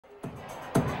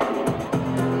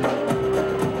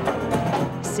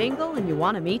Single and you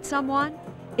want to meet someone?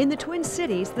 In the Twin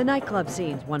Cities, the nightclub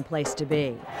scene's one place to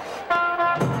be.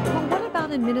 But what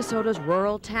about in Minnesota's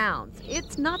rural towns?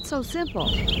 It's not so simple.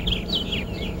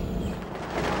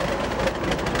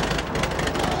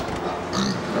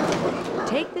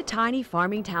 Take the tiny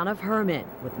farming town of Herman,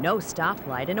 with no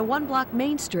stoplight and a one-block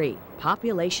main street,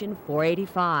 population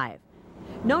 485.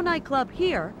 No nightclub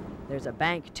here. There's a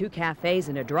bank, 2 cafes,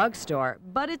 and a drugstore,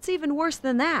 but it's even worse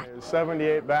than that. There's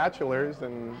 78 bachelors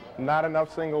and not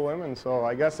enough single women, so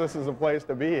I guess this is a place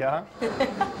to be, huh?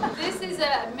 This is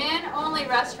a men-only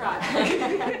restaurant.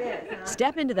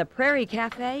 Step into the Prairie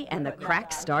Cafe and the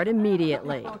cracks start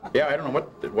immediately. Yeah, I don't know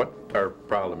what our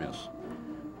problem is.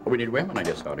 We need women, I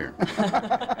guess, out here.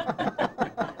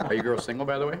 Are you girls single,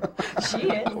 by the way? She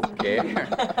is. Okay.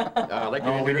 I'd like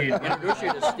to introduce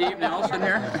you to Steve Nelson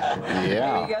here.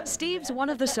 Yeah. Steve's one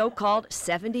of the so-called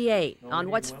 78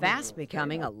 on what's fast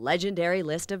becoming a legendary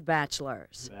list of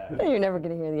bachelors. You're never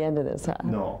going to hear the end of this, huh?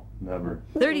 No, never.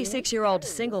 36-year-old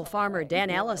single farmer Dan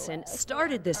Ellison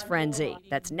started this frenzy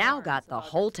that's now got the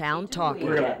whole town talking.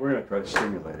 We're gonna try to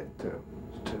stimulate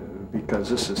it because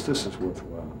this is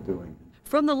worthwhile doing.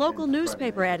 From the local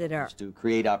newspaper editor to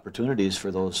create opportunities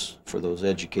for those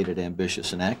educated,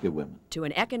 ambitious, and active women. To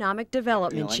an economic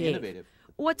development chief. Innovative.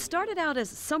 What started out as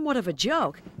somewhat of a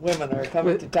joke Women are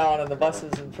coming to town on the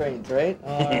buses and trains, right?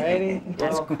 All righty.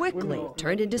 has quickly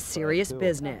turned into serious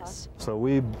business. So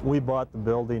we bought the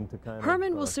building to kind of...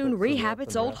 Herman will soon rehab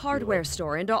its old hardware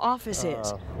store into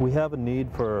offices. We have a need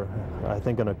for, I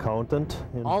think, an accountant.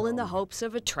 All in the hopes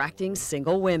of attracting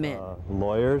single women.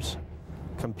 Lawyers,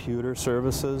 computer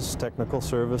services, technical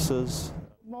services.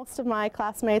 Most of my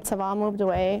classmates have all moved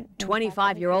away.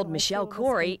 25-year-old Michelle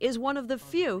Corey is one of the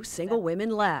few single women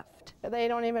left. They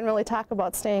don't even really talk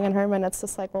about staying in Herman. It's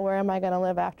just like, well, where am I going to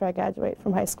live after I graduate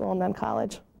from high school and then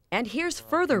college? And here's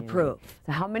further proof.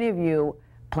 So how many of you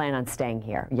plan on staying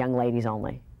here? Young ladies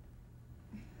only?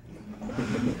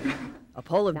 A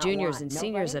poll of juniors and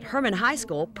seniors at Herman High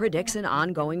School predicts an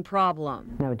ongoing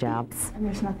problem. No jobs. And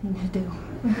there's nothing to do.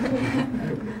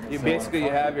 You basically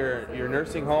have your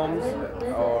nursing homes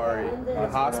or a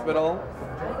hospital.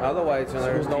 Otherwise,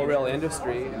 there's no real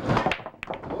industry.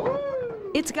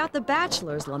 It's got the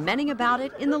bachelors lamenting about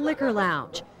it in the liquor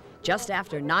lounge. Just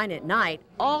after 9 at night,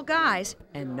 all guys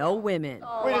and no women.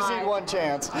 We just need one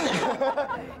chance.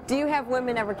 Do you have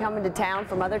women ever come into town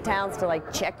from other towns to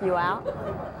like check you out?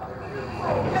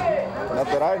 Not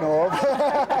that I know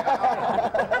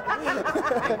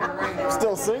of.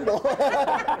 Still single.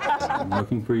 I'm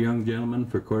looking for young gentlemen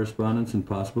for correspondence and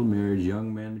possible marriage,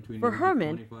 young men between... For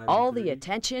Herman, all the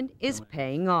attention is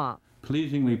paying off.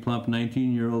 Pleasingly plump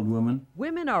 19-year-old woman.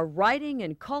 Women are writing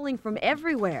and calling from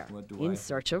everywhere in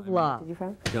search of love.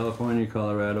 California,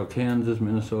 Colorado, Kansas,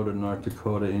 Minnesota, North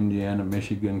Dakota, Indiana,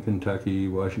 Michigan, Kentucky,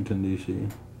 Washington, D.C.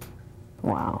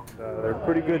 Wow. They're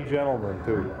pretty good gentlemen,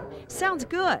 too. Sounds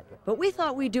good, but we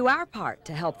thought we'd do our part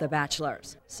to help the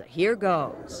bachelors. So here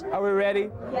goes. Are we ready?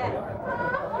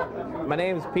 My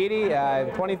name's Petey.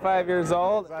 I'm 25 years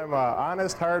old. I'm an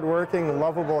honest, hardworking,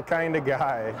 lovable kind of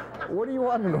guy. What do you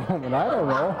want in a woman? I don't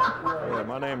know. Yeah,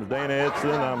 my name's Dana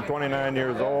Itzen. I'm 29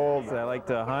 years old. I like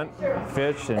to hunt,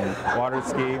 fish, and water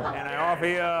ski. And I offer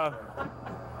you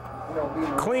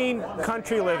clean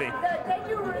country living.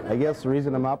 I guess the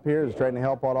reason I'm up here is trying to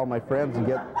help out all my friends and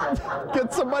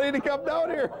get somebody to come down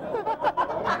here.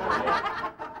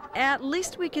 At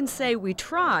least we can say we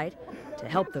tried to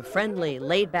help the friendly,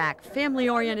 laid-back,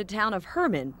 family-oriented town of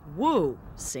Herman woo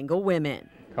single women.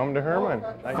 Come to Herman.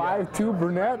 5'2"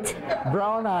 brunette,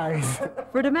 brown eyes.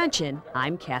 For Dimension,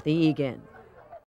 I'm Kathy Egan.